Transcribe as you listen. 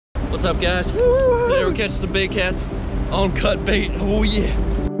What's up, guys? Today we're catching some big cats on cut bait. Oh yeah.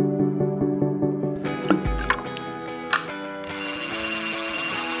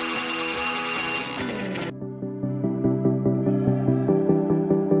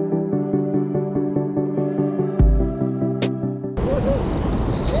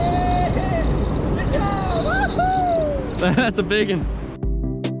 That's a big one.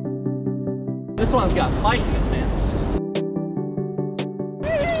 This one's got fight in it, man.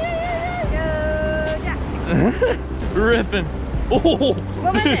 Ripping. Oh,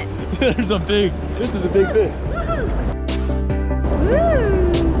 what was it? There's a big, this is a big fish.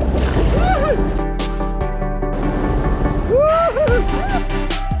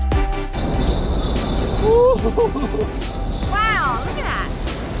 Wow, look at that.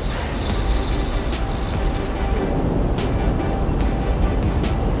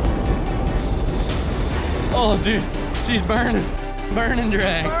 Oh, dude, she's burning. Burning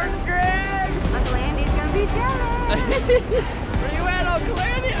drag. Burning drag. Uncle Andy's gonna be jealous. Where you at, Uncle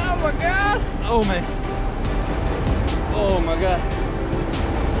Andy? Oh my God. Oh man. Oh my God.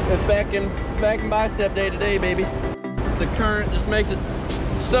 It's back in bicep day today, baby. The current just makes it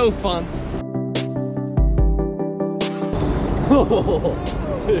so fun. Oh,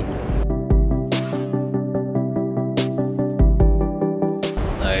 dude.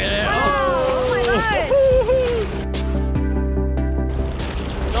 Look at that. Oh my God.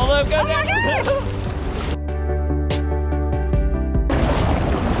 Don't let him go down.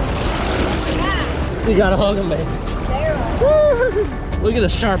 You gotta hug him, baby. Look at the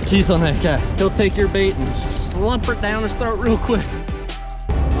sharp teeth on that guy. He'll take your bait and just slump it down his throat real quick.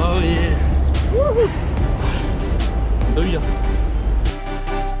 Oh yeah. Booyah.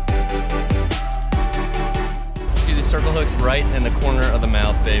 See these circle hooks right in the corner of the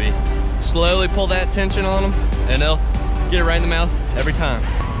mouth, baby. Slowly pull that tension on them and they'll get it right in the mouth every time.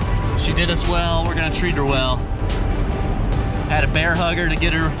 She did us well, we're gonna treat her well. Had a bear hugger to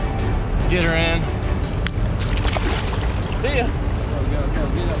get her in. See ya. Go,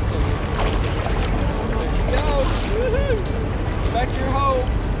 get up, there you go. Woohoo! Back to your hole.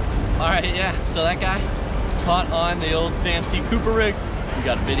 All right, yeah, so that guy caught on the old Sam T. Cooper rig. We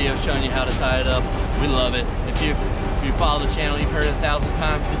got a video showing you how to tie it up. We love it. If you follow the channel, you've heard it 1,000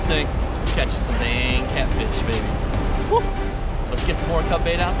 times, this thing catches some dang catfish, baby. Woo. Let's get some more cut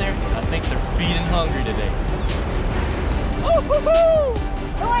bait out there. I think they're feeding hungry today. Oh, woohoo!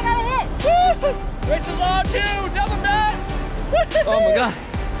 Oh, I got a hit. Rachel's on too, double done. Oh my God.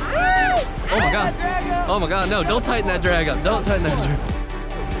 Oh my God. Oh my God, no, don't tighten that drag up. Don't tighten that drag.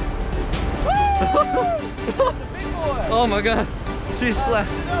 Oh my God, she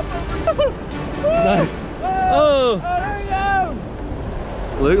slapped. Nice. Oh, there you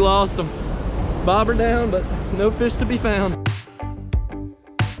go. Luke lost him. Bobber down, but no fish to be found.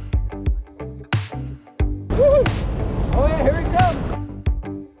 Oh yeah, here he comes.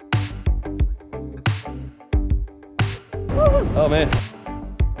 Oh man.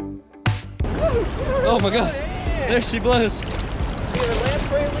 Oh my God. There she blows.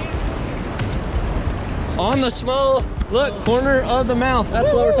 On the small, look, corner of the mouth. That's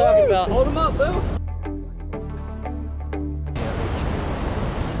what we're talking about. Hold him up, boo.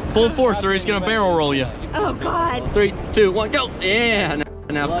 Full force or he's gonna barrel roll you. Oh God. 3, 2, 1, go. Yeah,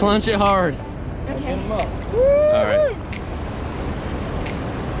 now clench it hard. Okay. All right.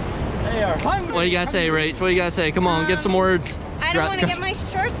 They are hungry. What do you guys say, Rach? What do you guys say? Come on, give some words. I don't want to get my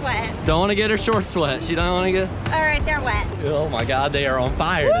shorts wet. Don't want to get her shorts wet. She don't want to get. All right, they're wet. Oh my God, they are on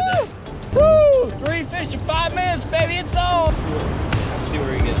fire today. Woo! 3 fish in 5 minutes, baby. It's on. Let's see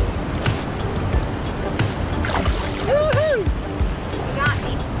where he gets. Woohoo! You got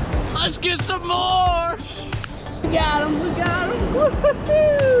me. Let's get some more. We got him. We got him.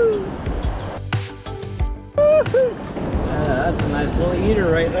 Woohoo! Woohoo! That's a nice little eater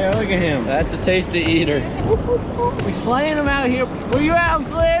right there. Look at him. That's a tasty eater. We slaying him out here. Where you at,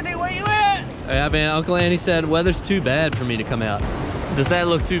 Uncle Andy? Where you at? Yeah, man, Uncle Andy said weather's too bad for me to come out. Does that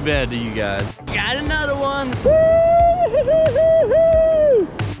look too bad to you guys? Got another one.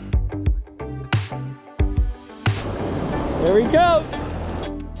 There we go.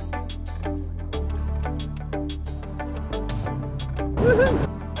 Woohoo!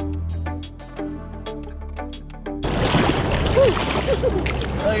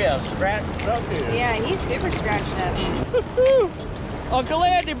 Look at how scratched up here. Yeah, he's super scratched up. Uncle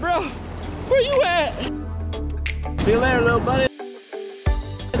Andy, bro, where you at? See you later, little buddy.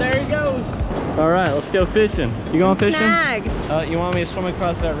 There he goes. All right, let's go fishing. You going fishing? Snag. You want me to swim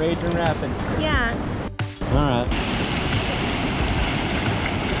across that raging rapid? Yeah. All right.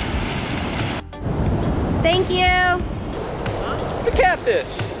 Thank you. It's a catfish.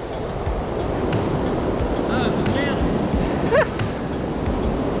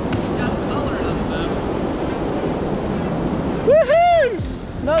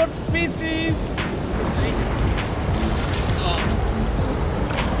 Woohoo! Another species.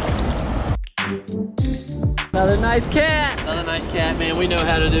 Another nice cat. Another nice cat, man. We know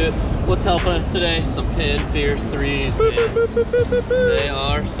how to do it. What's helping us today? Some Pin Fierce 3s, man. They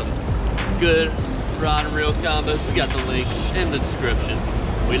are some good rod and reel combos. We got the links in the description.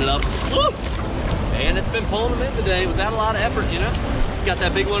 We love them. Woo! And it's been pulling them in today without a lot of effort, you know? Got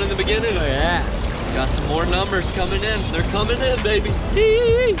that big one in the beginning. Oh yeah. Got some more numbers coming in. They're coming in, baby.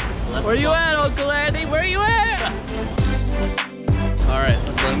 Where you at, Uncle Andy? Where you at? All right,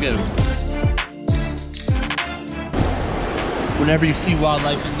 let's let them go. Whenever you see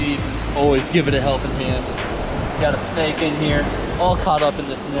wildlife in need, always give it a helping hand. Got a snake in here, all caught up in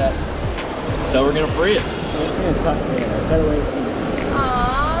this net. So we're gonna free it.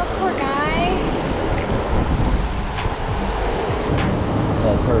 Aw, poor guy.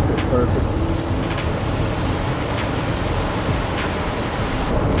 Oh, perfect, perfect.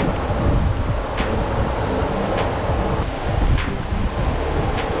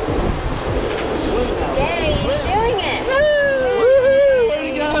 Yay, he's doing it. Woo! Way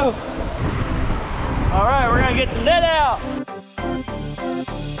to go! All right, we're gonna get the net out.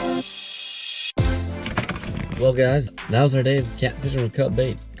 Well guys, that was our day of catfishing with cut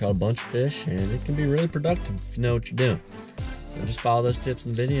bait. Caught a bunch of fish and it can be really productive if you know what you're doing. So just follow those tips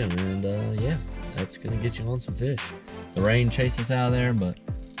in the video and yeah, that's gonna get you on some fish. The rain chased us out of there, but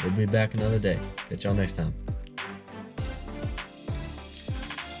we'll be back another day. Catch y'all next time.